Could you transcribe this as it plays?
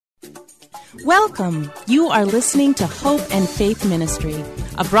Welcome. You are listening to Hope and Faith Ministry,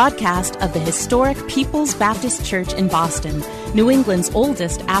 a broadcast of the historic People's Baptist Church in Boston, New England's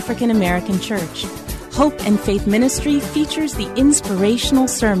oldest African-American church. Hope and Faith Ministry features the inspirational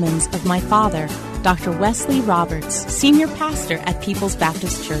sermons of my father, Dr. Wesley Roberts, senior pastor at People's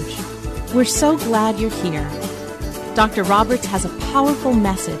Baptist Church. We're so glad you're here. Dr. Roberts has a powerful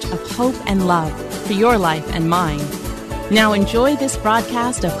message of hope and love for your life and mine. Now enjoy this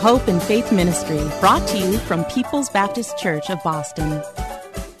broadcast of Hope and Faith Ministry, brought to you from People's Baptist Church of Boston.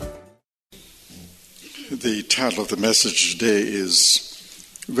 The title of the message today is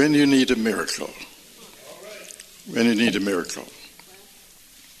When You Need a Miracle. When You Need a Miracle.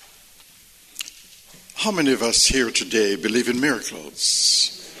 How many of us here today believe in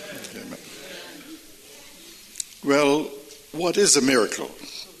miracles? Amen. Well, what is a miracle?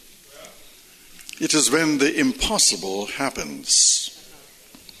 It is when the impossible happens.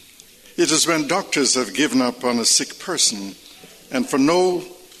 It is when doctors have given up on a sick person and for no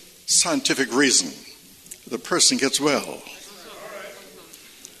scientific reason, the person gets well.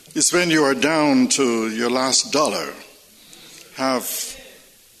 It's when you are down to your last dollar, have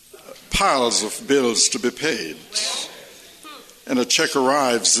piles of bills to be paid, and a check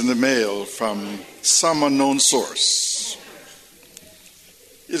arrives in the mail from some unknown source.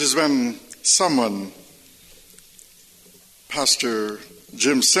 It is when someone, Pastor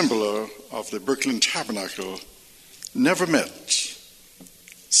Jim Cymbala of the Brooklyn Tabernacle, never met,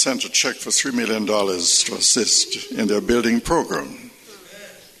 sent a check for $3 million to assist in their building program.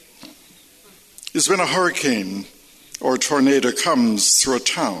 It's when a hurricane or a tornado comes through a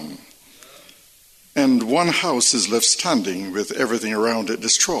town and one house is left standing with everything around it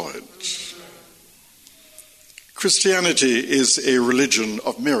destroyed. Christianity is a religion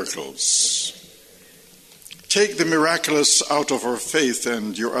of miracles. Take the miraculous out of our faith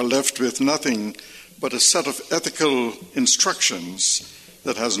and you are left with nothing but a set of ethical instructions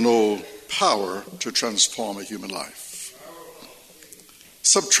that has no power to transform a human life.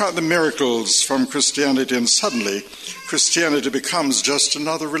 Subtract the miracles from Christianity and suddenly Christianity becomes just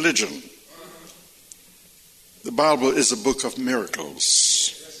another religion. The Bible is a book of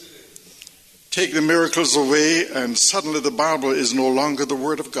miracles. Take the miracles away and suddenly the Bible is no longer the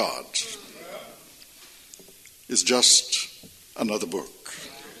Word of God. It's just another book.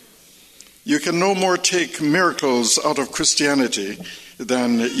 You can no more take miracles out of Christianity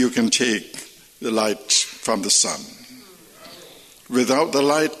than you can take the light from the sun. Without the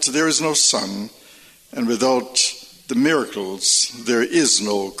light, there is no sun, and without the miracles, there is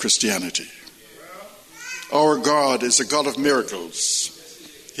no Christianity. Our God is a God of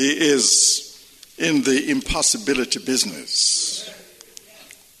miracles. He is in the impossibility business.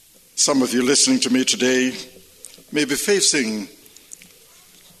 Some of you listening to me today may be facing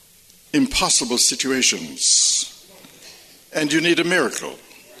impossible situations, and you need a miracle.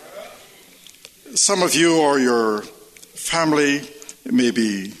 Some of you or your family may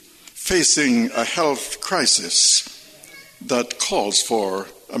be facing a health crisis that calls for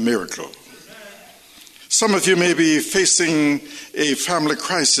a miracle. Some of you may be facing a family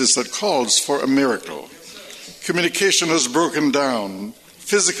crisis that calls for a miracle. Communication has broken down.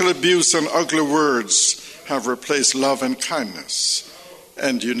 Physical abuse and ugly words have replaced love and kindness.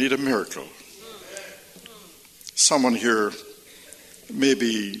 And you need a miracle. Someone here may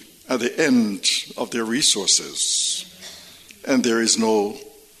be at the end of their resources, and there is no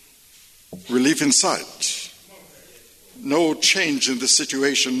relief in sight. No change in the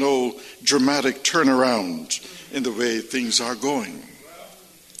situation, no dramatic turnaround in the way things are going.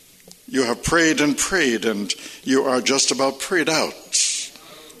 You have prayed and prayed, and you are just about prayed out.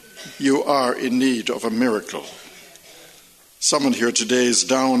 You are in need of a miracle. Someone here today is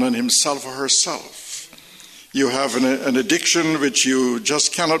down on himself or herself. You have an addiction which you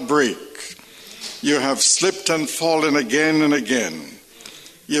just cannot break. You have slipped and fallen again and again.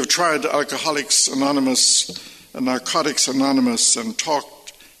 You have tried Alcoholics Anonymous and Narcotics Anonymous and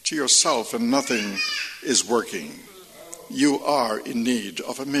talked to yourself and nothing is working. You are in need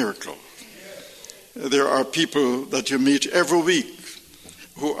of a miracle. There are people that you meet every week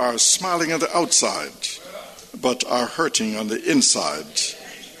who are smiling on the outside but are hurting on the inside,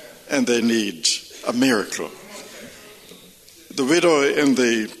 and they need a miracle. The widow in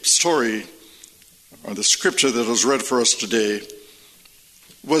the story or the scripture that was read for us today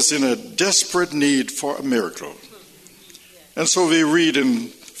was in a desperate need for a miracle. And so we read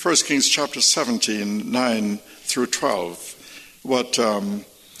in 1 Kings chapter 17, 9 through 12, what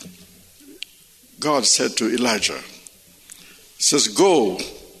God said to Elijah. He says, "Go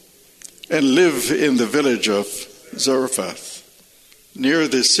and live in the village of Zarephath, near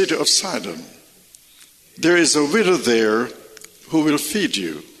the city of Sidon. There is a widow there who will feed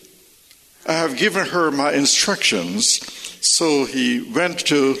you. I have given her my instructions." So he went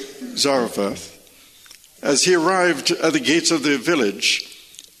to Zarephath. As he arrived at the gates of the village,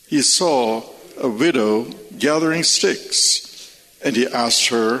 he saw a widow gathering sticks, and he asked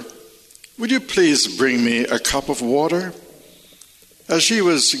her, "Would you please bring me a cup of water?" As she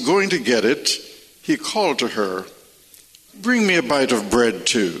was going to get it, he called to her, "Bring me a bite of bread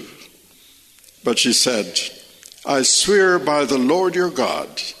too." But she said, "I swear by the Lord your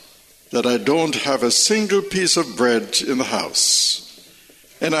God that I don't have a single piece of bread in the house,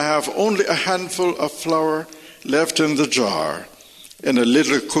 and I have only a handful of flour left in the jar and a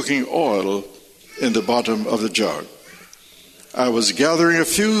little cooking oil in the bottom of the jug. I was gathering a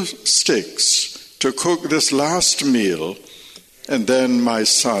few sticks to cook this last meal, and then my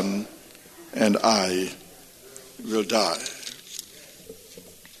son and I will die."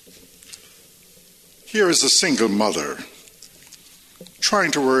 Here is a single mother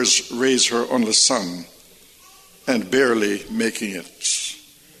trying to raise her only son and barely making it.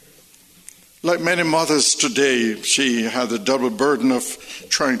 Like many mothers today, she had the double burden of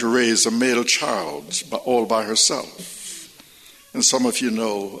trying to raise a male child all by herself. And some of you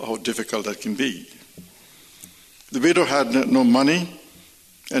know how difficult that can be. The widow had no money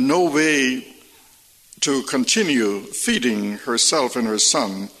and no way to continue feeding herself and her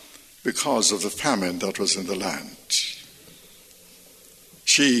son because of the famine that was in the land.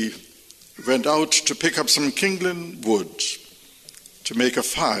 She went out to pick up some kindling wood to make a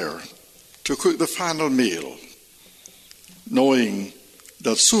fire to cook the final meal, knowing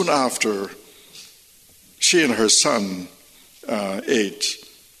that soon after she and her son ate,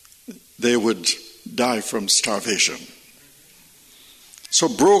 they would die from starvation. So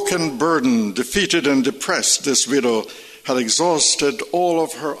broken, burdened, defeated, and depressed, this widow had exhausted all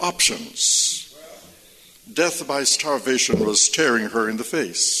of her options. Death by starvation was staring her in the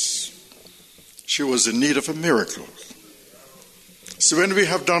face. She was in need of a miracle. So when we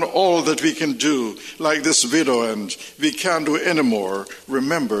have done all that we can do, like this widow, and we can't do anymore,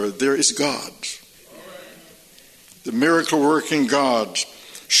 remember, there is God. The miracle-working God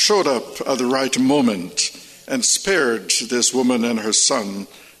showed up at the right moment and spared this woman and her son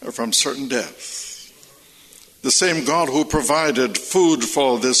from certain death. The same God who provided food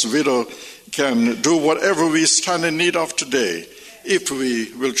for this widow can do whatever we stand in need of today if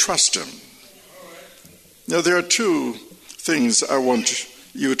we will trust him. Now, there are two things I want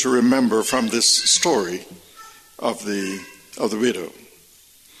you to remember from this story of the widow.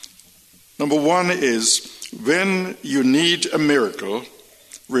 Number one is, when you need a miracle,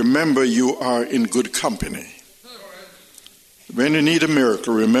 remember you are in good company. When you need a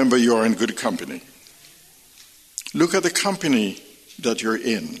miracle, remember you are in good company. Look at the company that you're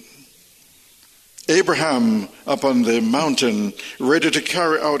in. Abraham up on the mountain, ready to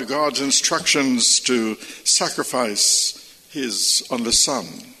carry out God's instructions to sacrifice his only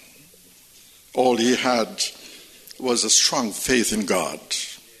son. All he had was a strong faith in God.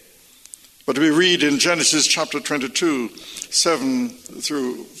 But we read in Genesis chapter 22, 7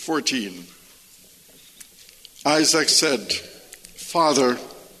 through 14, Isaac said, "Father."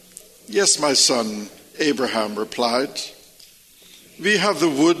 "Yes, my son," Abraham replied. "We have the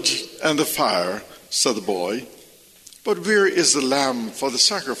wood and the fire," said the boy, "but where is the lamb for the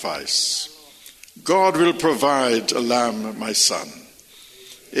sacrifice?" "God will provide a lamb, my son,"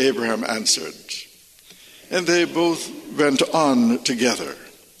 Abraham answered. And they both went on together.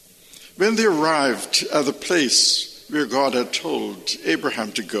 When they arrived at the place where God had told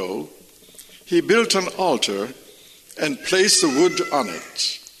Abraham to go, he built an altar and placed the wood on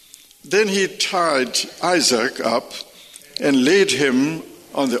it. Then he tied Isaac up and laid him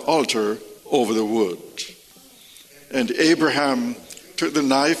on the altar over the wood. And Abraham took the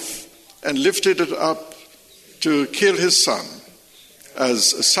knife and lifted it up to kill his son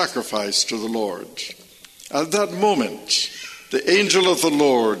as a sacrifice to the Lord. At that moment, the angel of the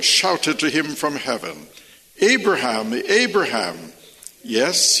Lord shouted to him from heaven, "Abraham, Abraham."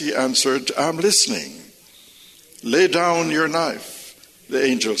 "Yes," he answered, "I'm listening." "Lay down your knife," the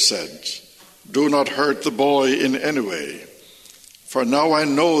angel said. "Do not hurt the boy in any way, for now I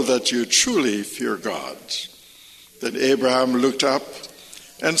know that you truly fear God." Then Abraham looked up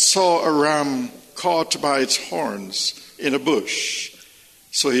and saw a ram caught by its horns in a bush.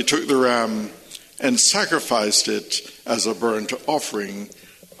 So he took the ram and sacrificed it as a burnt offering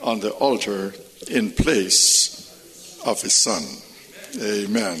on the altar in place of his son.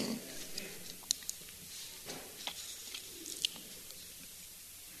 Amen.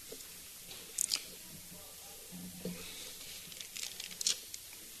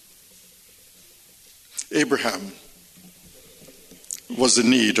 Abraham was in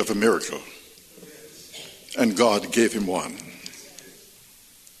need of a miracle, and God gave him one.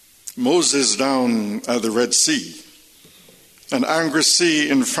 Moses down at the Red Sea, an angry sea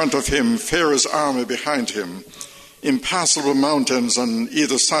in front of him, Pharaoh's army behind him, impassable mountains on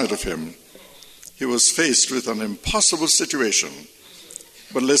either side of him. He was faced with an impossible situation.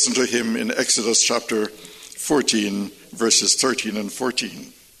 But listen to him in Exodus chapter 14, verses 13 and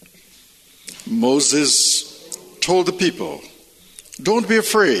 14. Moses told the people, "Don't be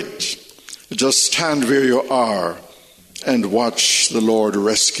afraid. Just stand where you are and watch the Lord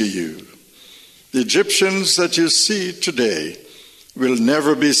rescue you. The Egyptians that you see today will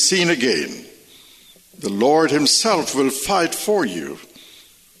never be seen again. The Lord himself will fight for you.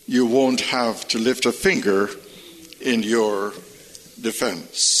 You won't have to lift a finger in your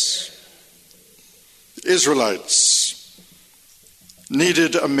defense." The Israelites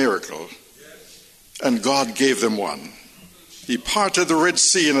needed a miracle, and God gave them one. He parted the Red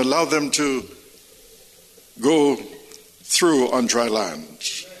Sea and allowed them to go through on dry land.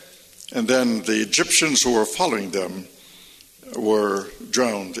 And then the Egyptians who were following them were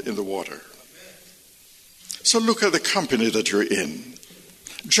drowned in the water. So look at the company that you're in.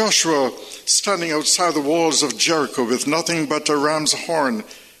 Joshua standing outside the walls of Jericho with nothing but a ram's horn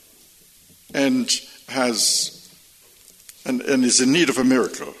and is in need of a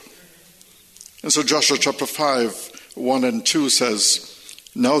miracle. And so Joshua chapter 5, 1 and 2 says,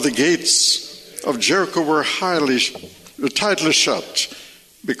 "Now the gates of Jericho were tightly shut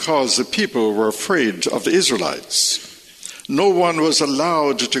because the people were afraid of the Israelites. No one was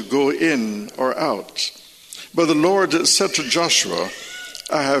allowed to go in or out. But the Lord said to Joshua,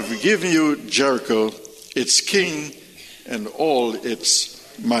 I have given you Jericho, its king, and all its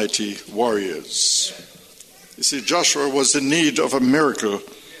mighty warriors." You see, Joshua was in need of a miracle,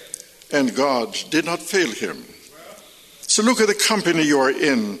 and God did not fail him. So look at the company you are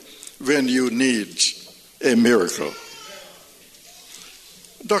in when you need a miracle.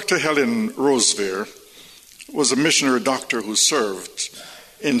 Dr. Helen Roseveare was a missionary doctor who served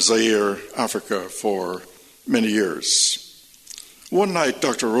in Zaire, Africa, for many years. One night,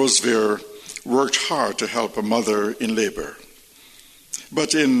 Dr. Roseveare worked hard to help a mother in labor.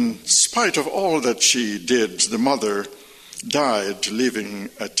 But in spite of all that she did, the mother died, leaving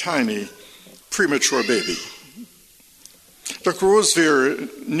a tiny, premature baby. Dr.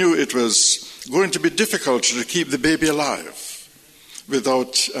 Roseveare knew it was going to be difficult to keep the baby alive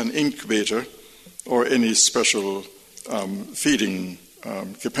without an incubator or any special feeding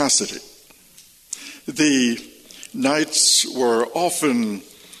capacity. The nights were often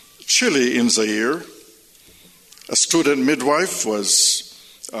chilly in Zaire. A student midwife was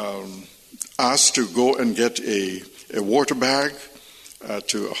asked to go and get a water bag, a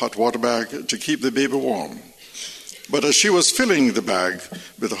hot water bag, to keep the baby warm. But as she was filling the bag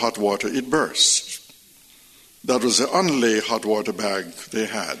with the hot water, it burst. That was the only hot water bag they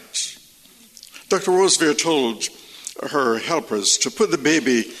had. Dr. Roseveare told her helpers to put the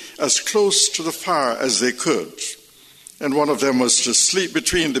baby as close to the fire as they could. And one of them was to sleep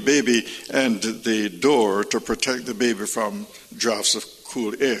between the baby and the door to protect the baby from drafts of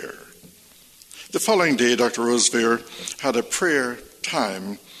cool air. The following day, Dr. Roseveare had a prayer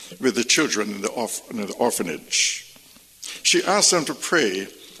time with the children in the orphanage. She asked them to pray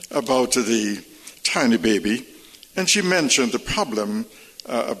about the tiny baby, and she mentioned the problem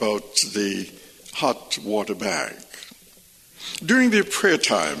about the hot water bag. During the prayer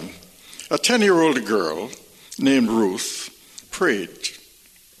time, a 10-year-old girl named Ruth prayed,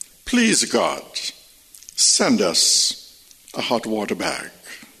 "Please, God, send us a hot water bag.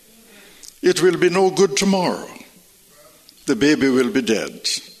 It will be no good tomorrow. The baby will be dead.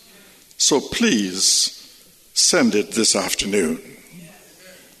 So please send it this afternoon."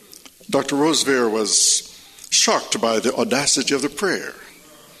 Dr. Roseveare was shocked by the audacity of the prayer.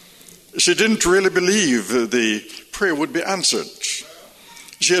 She didn't really believe the prayer would be answered.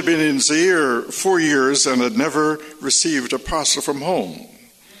 She had been in Zaire 4 years and had never received a parcel from home.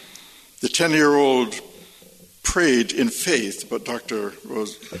 The 10-year-old prayed in faith, but Dr.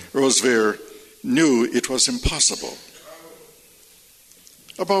 Roseveare knew it was impossible.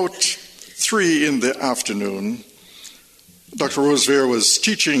 About 3 in the afternoon, Dr. Roseveare was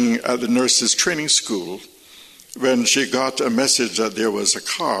teaching at the nurses' training school when she got a message that there was a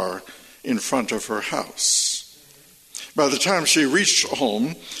car in front of her house. By the time she reached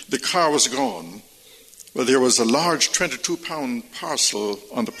home, the car was gone, but there was a large 22-pound parcel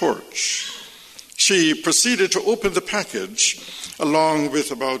on the porch. She proceeded to open the package along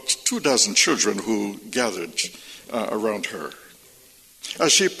with about 24 children who gathered around her.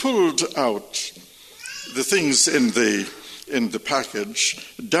 As she pulled out the things in the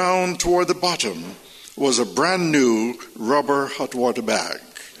package, down toward the bottom was a brand new rubber hot water bag.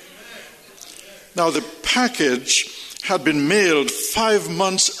 Now, the package had been mailed 5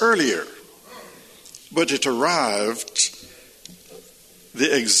 months earlier, but it arrived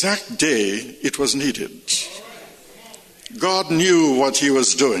the exact day it was needed. God knew what he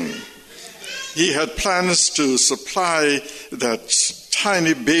was doing. He had plans to supply that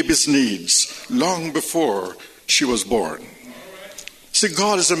tiny baby's needs long before she was born. See,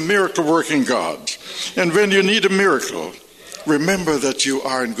 God is a miracle-working God. And when you need a miracle, remember that you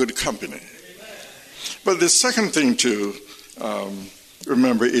are in good company. But the second thing to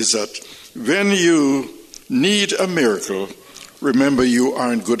remember is that when you need a miracle, remember you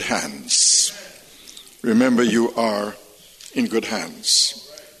are in good hands. Remember you are in good hands.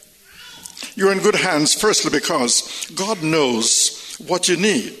 You're in good hands, firstly, because God knows what you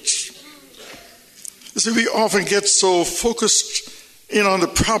need. You see, we often get so focused in on the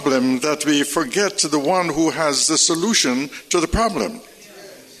problem that we forget the one who has the solution to the problem.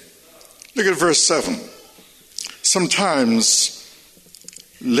 Look at verse 7. Sometimes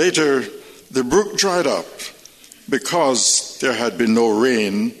later the brook dried up because there had been no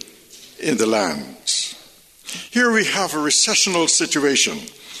rain in the land. Here we have a recessional situation.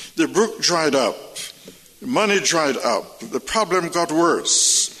 The brook dried up, money dried up, the problem got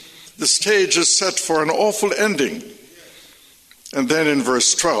worse. The stage is set for an awful ending. And then in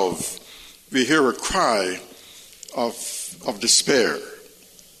verse 12, we hear a cry of despair.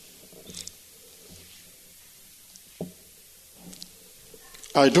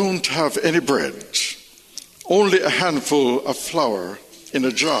 I don't have any bread, only a handful of flour in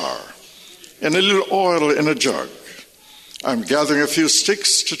a jar and a little oil in a jug. I'm gathering a few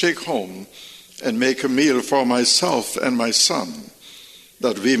sticks to take home and make a meal for myself and my son,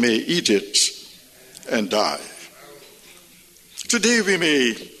 that we may eat it and die. Today we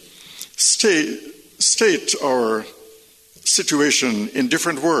may state our situation in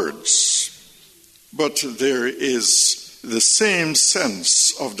different words, but there is the same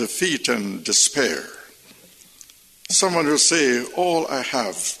sense of defeat and despair. Someone will say, all I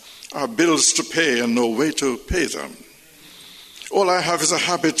have are bills to pay and no way to pay them. All I have is a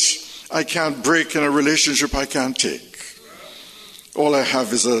habit I can't break and a relationship I can't take. All I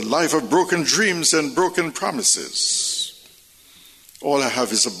have is a life of broken dreams and broken promises. All I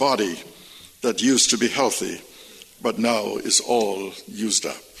have is a body that used to be healthy, but now is all used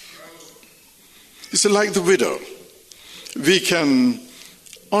up. It's like the widow. We can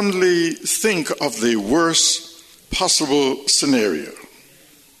only think of the worst possible scenario.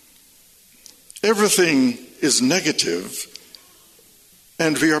 Everything is negative,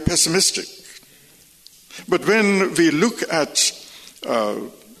 and we are pessimistic. But when we look at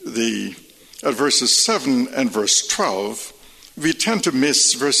verses 7 and verse 12, we tend to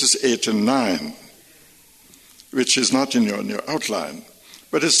miss verses 8 and 9, which is not in your outline.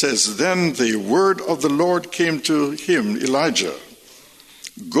 But it says, then the word of the Lord came to him, Elijah,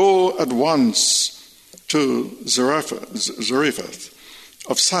 go at once to Zarephath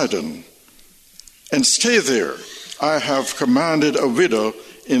of Sidon, and stay there. I have commanded a widow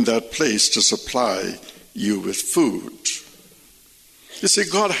in that place to supply you with food. You see,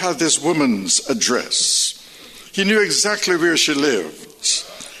 God had this woman's address. He knew exactly where she lived.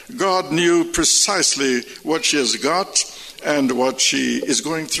 God knew precisely what she has got and what she is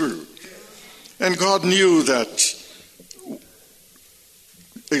going through. And God knew that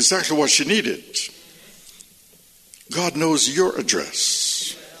exactly what she needed. God knows your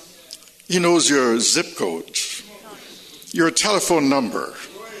address. He knows your zip code, your telephone number,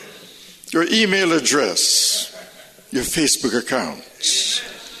 your email address, your Facebook account.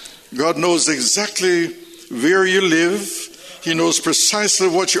 God knows exactly where you live. He knows precisely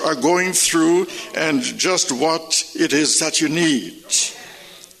what you are going through and just what it is that you need.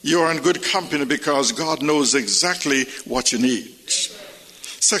 You are in good company because God knows exactly what you need.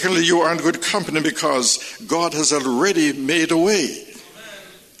 Secondly, you are in good company because God has already made a way.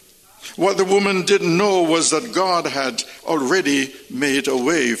 What the woman didn't know was that God had already made a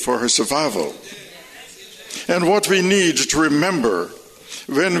way for her survival. And what we need to remember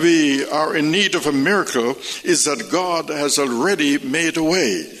when we are in need of a miracle is that God has already made a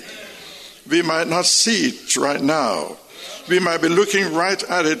way. We might not see it right now. We might be looking right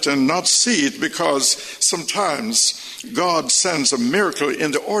at it and not see it because sometimes God sends a miracle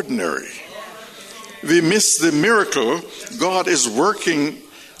in the ordinary. We miss the miracle God is working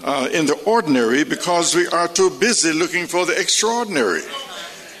in the ordinary because we are too busy looking for the extraordinary.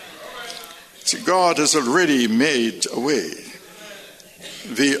 See, God has already made a way.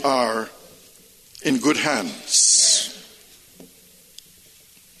 We are in good hands.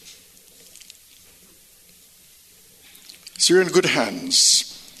 So you're in good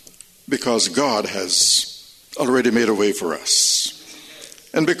hands because God has already made a way for us.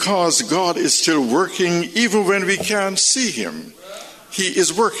 And because God is still working even when we can't see him, he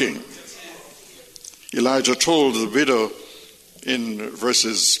is working. Elijah told the widow in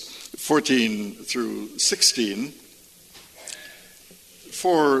verses 14 through 16,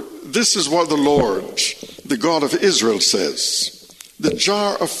 "For this is what the Lord, the God of Israel, says, the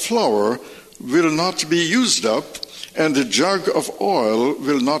jar of flour will not be used up, and the jug of oil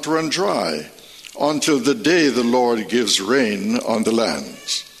will not run dry, until the day the Lord gives rain on the land."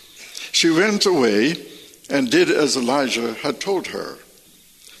 She went away and did as Elijah had told her.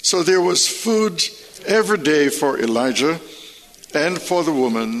 So there was food every day for Elijah and for the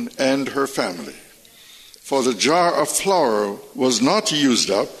woman and her family. For the jar of flour was not used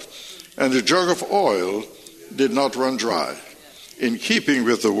up, and the jug of oil did not run dry, in keeping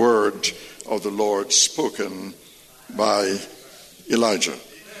with the word of the Lord spoken by Elijah.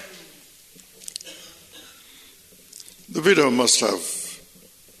 The widow must have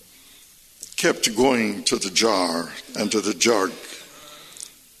kept going to the jar and to the jug,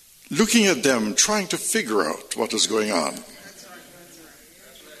 looking at them, trying to figure out what was going on.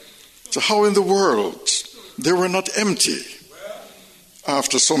 So how in the world they were not empty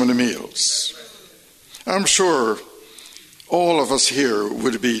after so many meals? I'm sure all of us here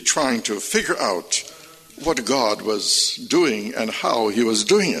would be trying to figure out what God was doing and how he was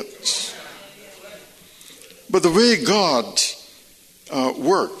doing it. But the way God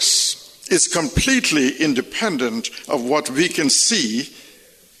works is completely independent of what we can see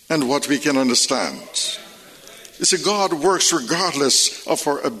and what we can understand. You see, God works regardless of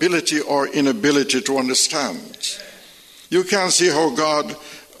our ability or inability to understand. You can't see how God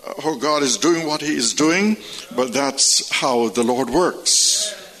is doing what he is doing, but that's how the Lord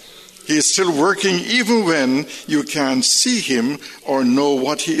works. He is still working even when you can't see him or know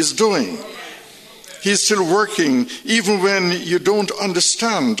what he is doing. He is still working even when you don't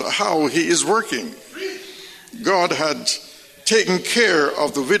understand how he is working. God had taken care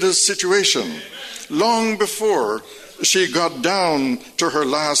of the widow's situation long before she got down to her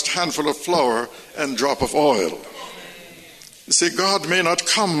last handful of flour and drop of oil. You see, God may not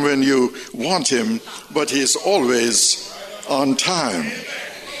come when you want him, but he is always on time.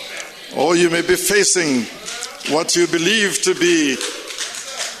 Or you may be facing what you believe to be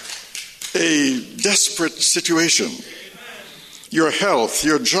a desperate situation. Your health,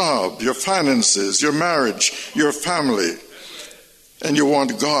 your job, your finances, your marriage, your family. And you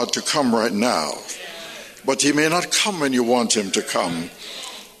want God to come right now. But he may not come when you want him to come.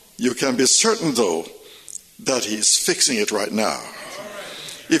 You can be certain, though, that he's fixing it right now.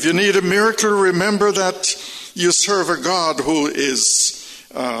 If you need a miracle, remember that you serve a God who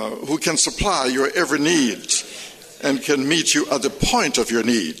can supply your every need and can meet you at the point of your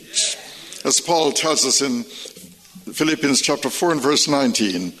need. As Paul tells us in Philippians chapter 4 and verse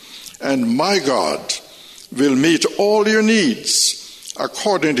 19, "And my God will meet all your needs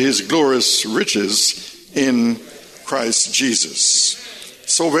according to his glorious riches in Christ Jesus."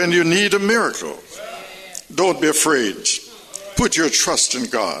 So when you need a miracle, don't be afraid. Put your trust in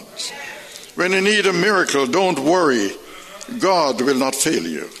God. When you need a miracle, don't worry. God will not fail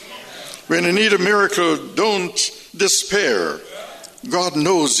you. When you need a miracle, don't despair. God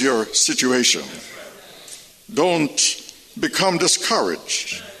knows your situation. Don't become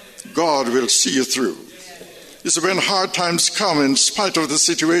discouraged. God will see you through. You see, when hard times come, in spite of the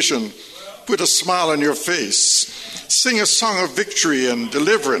situation, put a smile on your face. Sing a song of victory and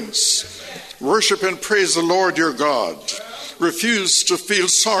deliverance. Worship and praise the Lord your God. Refuse to feel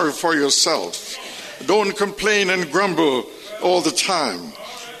sorry for yourself. Don't complain and grumble all the time.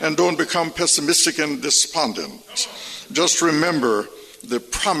 And don't become pessimistic and despondent. Just remember the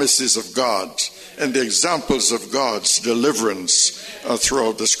promises of God and the examples of God's deliverance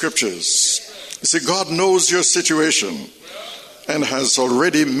throughout the scriptures. You see, God knows your situation and has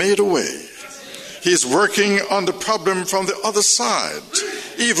already made a way. He's working on the problem from the other side,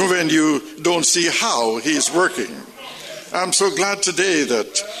 even when you don't see how he's working. I'm so glad today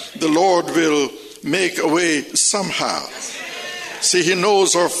that the Lord will make a way somehow. See, he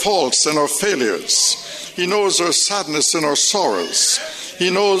knows our faults and our failures. He knows our sadness and our sorrows. He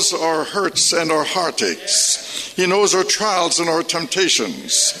knows our hurts and our heartaches. He knows our trials and our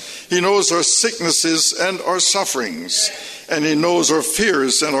temptations. He knows our sicknesses and our sufferings. And he knows our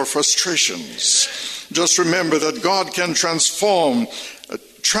fears and our frustrations. Just remember that God can transform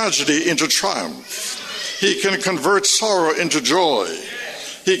tragedy into triumph. He can convert sorrow into joy.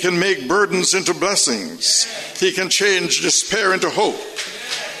 He can make burdens into blessings. He can change despair into hope.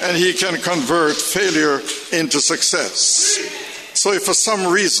 And he can convert failure into success. So if for some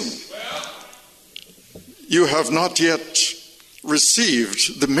reason you have not yet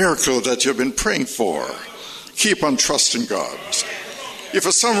received the miracle that you've been praying for, keep on trusting God. If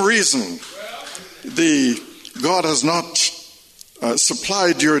for some reason God has not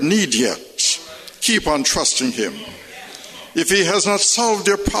supplied your need yet, keep on trusting him. If he has not solved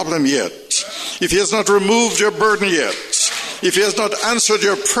your problem yet, if he has not removed your burden yet, if he has not answered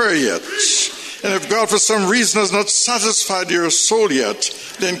your prayer yet, and if God for some reason has not satisfied your soul yet,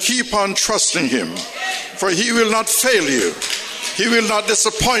 then keep on trusting him. For he will not fail you, he will not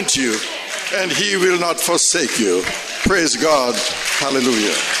disappoint you, and he will not forsake you. Praise God.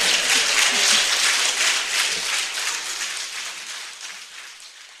 Hallelujah.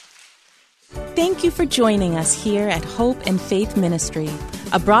 Thank you for joining us here at Hope and Faith Ministry,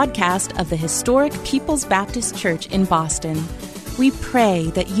 a broadcast of the historic People's Baptist Church in Boston. We pray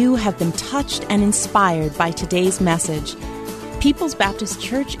that you have been touched and inspired by today's message. People's Baptist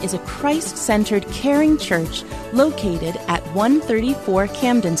Church is a Christ-centered, caring church located at 134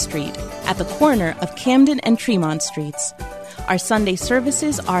 Camden Street, at the corner of Camden and Tremont Streets. Our Sunday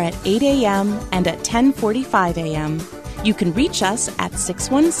services are at 8 a.m. and at 10:45 a.m. You can reach us at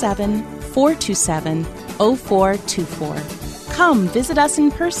 617-427-0424. Come visit us in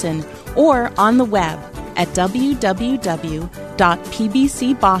person or on the web at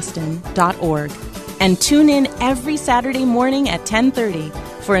www.pbcboston.org. And tune in every Saturday morning at 10:30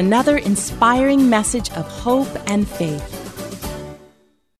 for another inspiring message of hope and faith.